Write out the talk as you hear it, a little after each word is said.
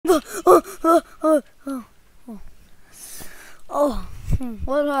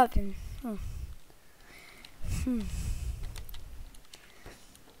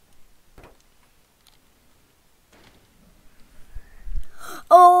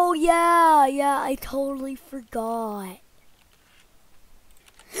Oh yeah, I totally forgot.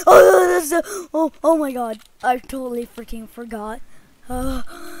 Oh my god, I totally freaking forgot. Uh,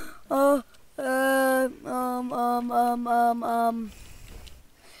 uh, uh, um, um, um, um, um.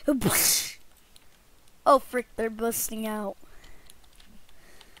 Oh frick, they're busting out.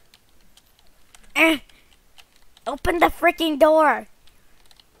 Open the freaking door.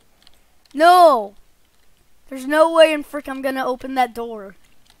 No, there's no way in frick I'm gonna open that door.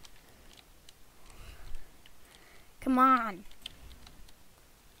 Come on.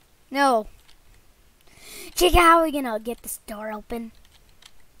 No. Chica, how are we gonna get this door open?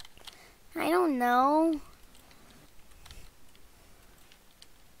 I don't know.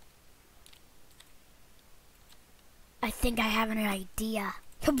 I think I have an idea.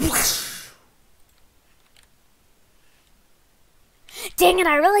 Dang it,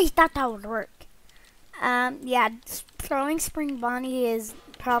 I really thought that would work. Yeah, throwing Spring Bonnie is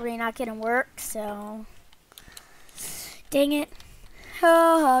probably not gonna work, so... Dang it.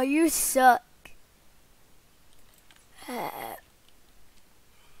 Oh, you suck. Well,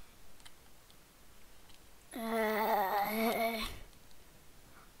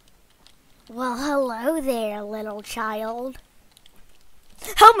 hello there, little child.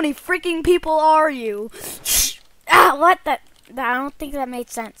 How many freaking people are you? Ah, what the? I don't think that made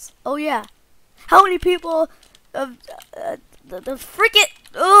sense. Oh yeah. How many people? The freaking.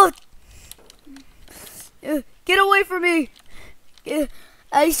 Oh. Get away from me!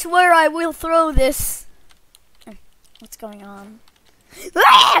 I swear I will throw this. What's going on?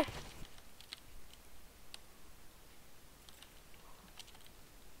 Ah!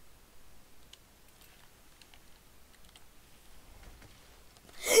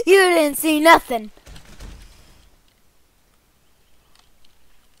 You didn't see nothing.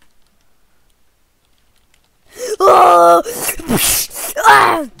 Oh!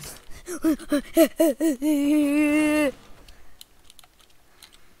 Ah!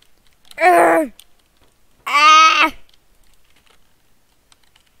 Ah!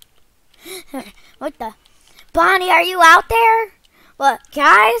 What the? Bonnie, are you out there? What,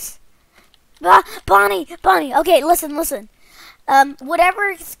 guys? Bonnie. Okay, listen. Whatever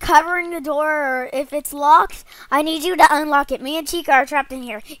is covering the door, or if it's locked, I need you to unlock it. Me and Chica are trapped in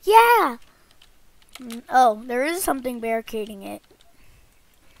here. Yeah. Oh, there is something barricading it.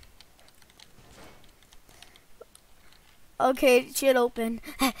 Okay, it should open.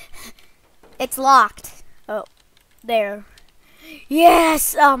 It's locked. Oh, there.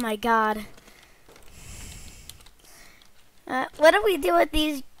 Yes! Oh my god. What do we do with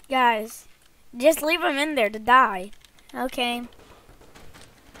these guys? Just leave them in there to die. Okay.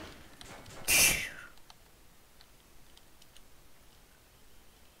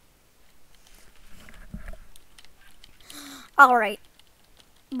 Alright.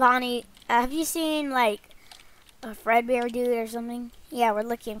 Bonnie, have you seen, like, a Fredbear dude or something? Yeah, we're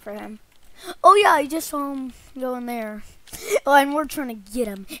looking for him. Oh yeah, I just saw him go in there. Oh, and we're trying to get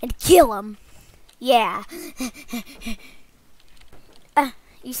him and kill him. Yeah.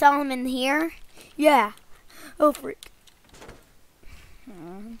 You saw him in here? Yeah. Oh, freak.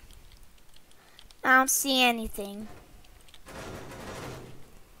 I don't see anything.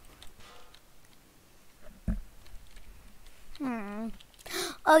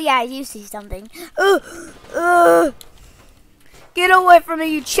 Oh yeah, I do see something. Get away from me,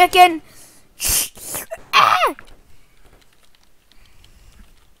 you chicken! Ah!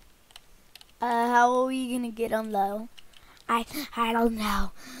 How are we gonna get him though? I don't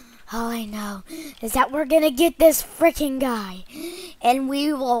know. All I know is that we're gonna get this freaking guy, and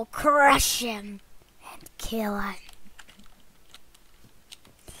we will crush him and kill him.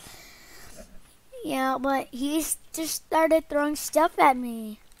 Yeah, but he's just started throwing stuff at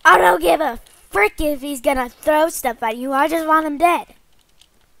me. I don't give a frick if he's gonna throw stuff at you. I just want him dead.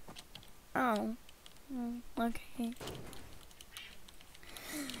 Oh. Okay.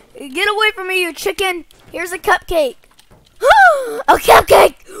 Get away from me, you chicken. Here's a cupcake. A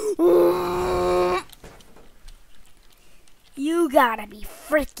cupcake! You gotta be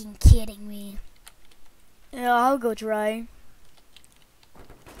freaking kidding me. Yeah, I'll go try.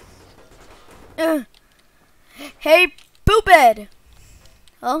 Hey, Poophead!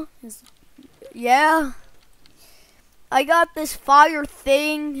 Oh, yeah. I got this fire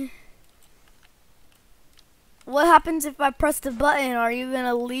thing. What happens if I press the button? Are you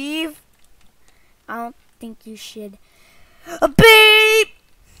gonna leave? I don't think you should. A beep!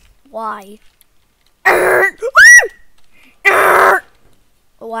 Why?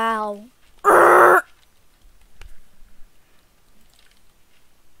 Wow.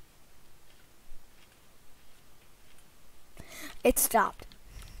 It stopped.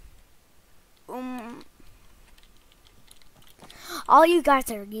 All you guys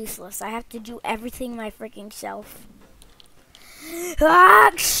are useless. I have to do everything my freaking self.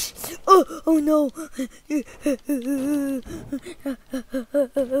 Ah, oh no.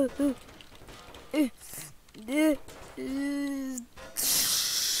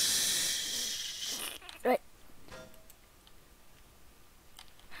 Right.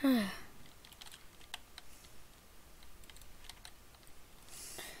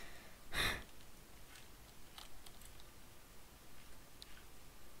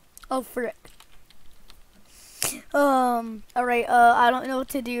 Oh frick. Alright, I don't know what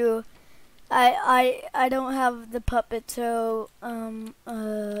to do. I don't have the puppet, so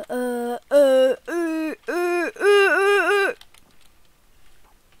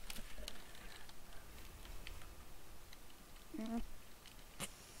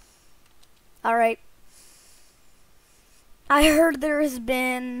Alright. I heard there has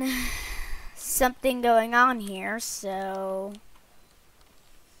been something going on here, so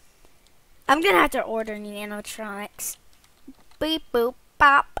I'm gonna have to order new animatronics. Beep boop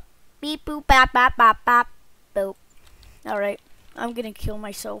bop. Beep boop bop bop bop bop boop. Alright, I'm gonna kill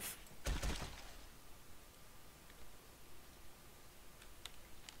myself.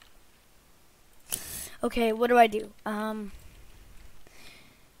 Okay, what do I do? Oh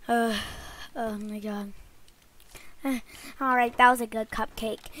my god. Alright, that was a good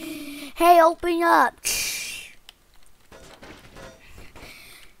cupcake. Hey, open up!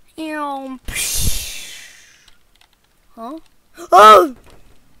 Huh? Oh!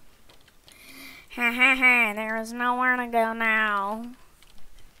 Ha ha ha, there is nowhere to go now.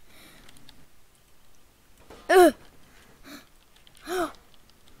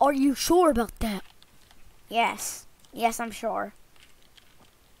 Are you sure about that? Yes. Yes, I'm sure.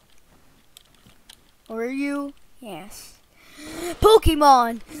 Are you? Yes.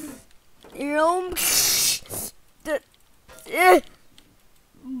 Pokemon!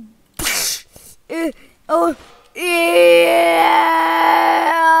 Oh, yeah!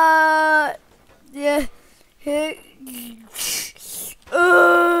 Yeah.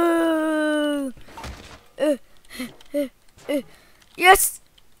 Yes!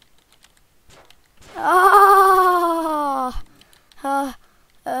 Ah!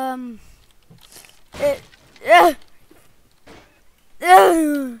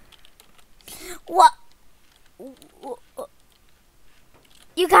 What?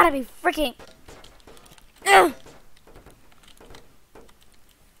 You gotta be freaking.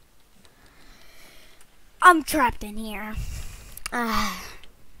 I'm trapped in here.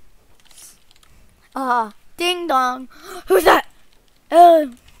 Ding dong. Who's that? Huh?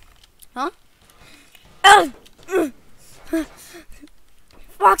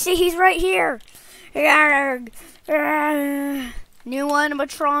 Foxy, he's right here. New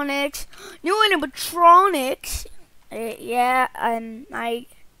animatronics. New animatronics. Yeah,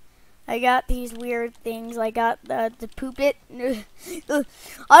 I got these weird things. I got the poop it. I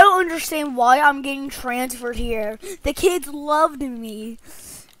don't understand why I'm getting transferred here. The kids loved me.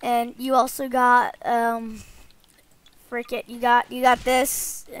 And you also got frick it. You got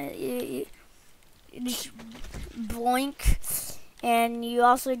this. Just Bloink. And you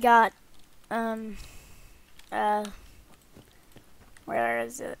also got where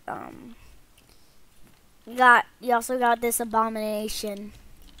is it? You also got this abomination.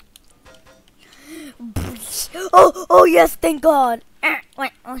 Oh yes, thank God.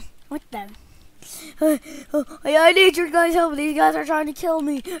 What the? I need your guys' help. These guys are trying to kill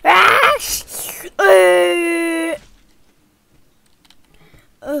me.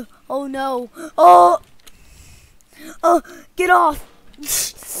 Oh no. Oh, get off.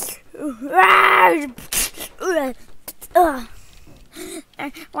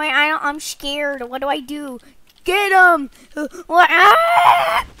 Wait, I'm scared. What do I do? Get him.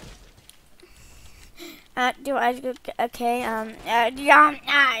 Do I? Okay.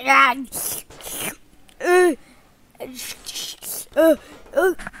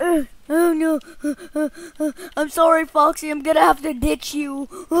 Oh no. I'm sorry, Foxy. I'm gonna have to ditch you.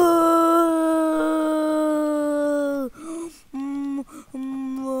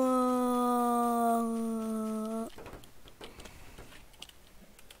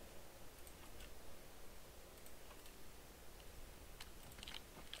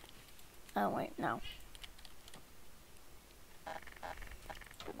 Oh wait, no.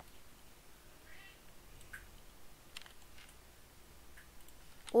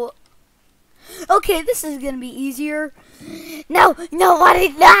 Well, okay, this is gonna be easier. No, what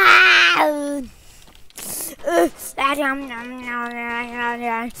is that? I'm gonna.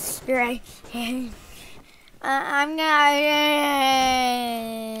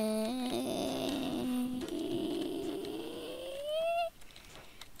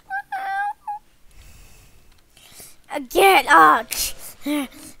 it!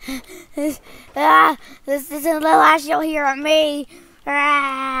 Oh, this isn't the last you'll hear of me.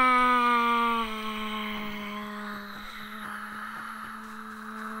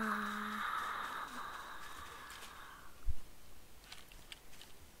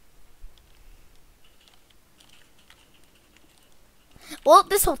 Well,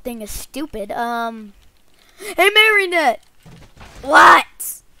 this whole thing is stupid. Hey, Marionette!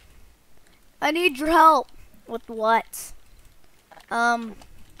 What? I need your help. With what?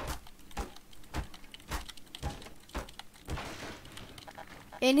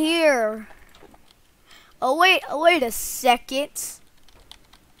 In here. Oh, wait a second.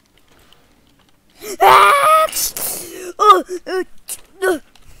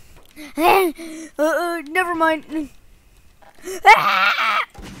 Never mind.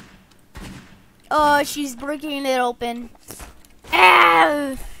 Oh, she's breaking it open.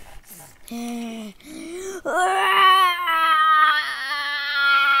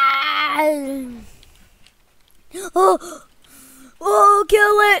 Oh,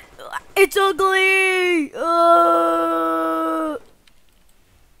 kill it! It's ugly!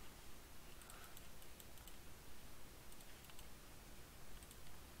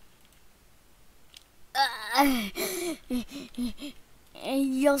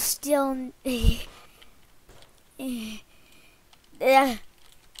 You'll still...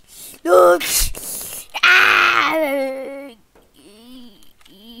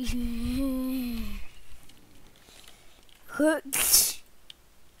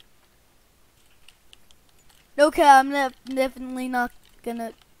 Okay, I'm definitely not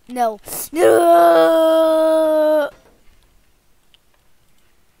gonna... No. No!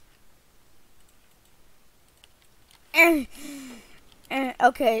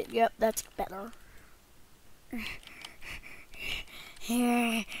 Okay, yep, that's better.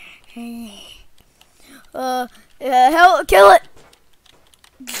 Hell, kill it!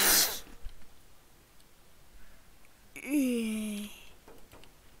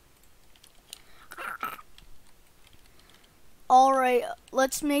 Alright,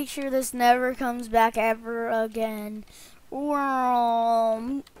 let's make sure this never comes back ever again.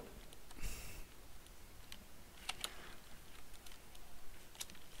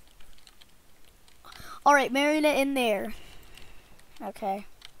 Alright, Marionette in there. Okay.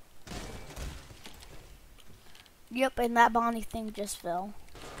 Yep, and that Bonnie thing just fell.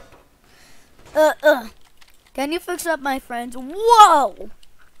 Can you fix up my friends? Whoa!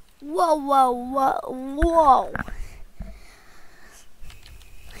 Whoa.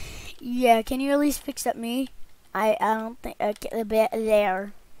 Yeah, can you at least fix up me? I don't think I get a bit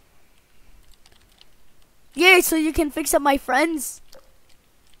there. Yeah, so you can fix up my friends?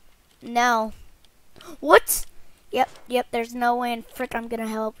 No. What? Yep, there's no way in frick I'm gonna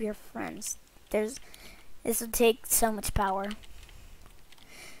help your friends. This would take so much power.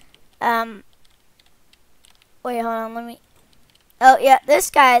 Wait, hold on, let me... Oh, yeah,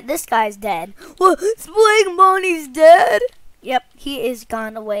 this guy's dead. What? Spring Bonnie's dead? Yep, he is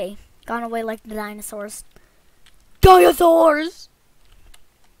gone away. Gone away like the dinosaurs. Dinosaurs!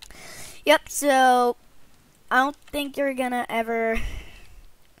 Yep, so... I don't think you're gonna ever...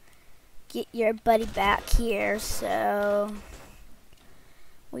 get your buddy back here, so...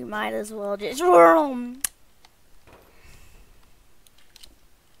 we might as well just...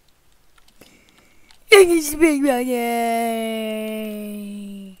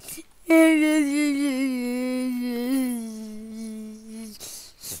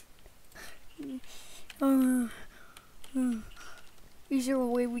 Is there a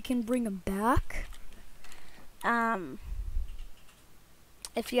way we can bring him back?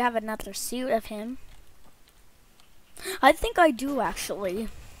 If you have another suit of him. I think I do, actually.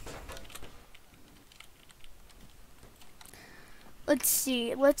 Let's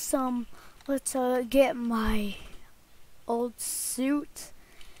see. Let's get my old suit.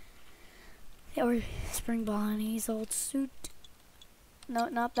 Or Spring Bonnie's old suit. No,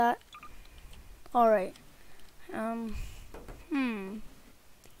 not that. Alright.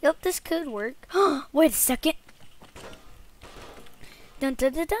 Yep, this could work. Wait a second. Dun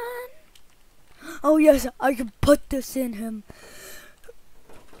dun dun dun. Oh yes, I can put this in him.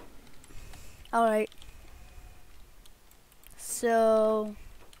 Alright. So...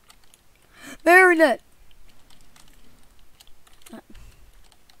 Marionette!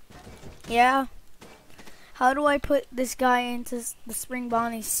 Yeah? How do I put this guy into the Spring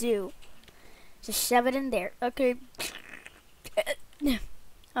Bonnie suit? Just shove it in there. Okay.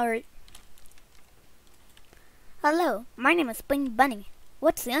 Alright. Hello, my name is Spring Bunny.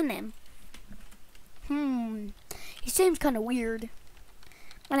 What's your name? He seems kind of weird.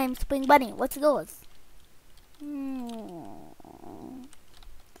 My name's Spring Bunny. What's yours?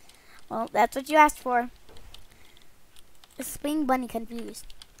 Well, that's what you asked for. Is Spring Bunny confused?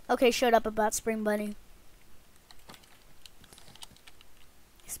 Okay, shut up about Spring Bunny.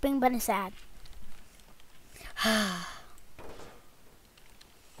 Spring Bunny sad.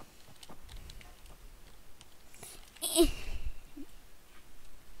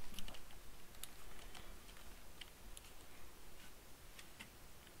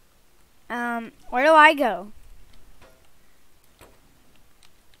 Where do I go?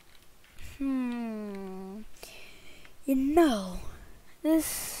 You know,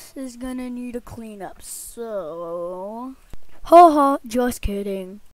 this is gonna need a cleanup, so... Haha, just kidding.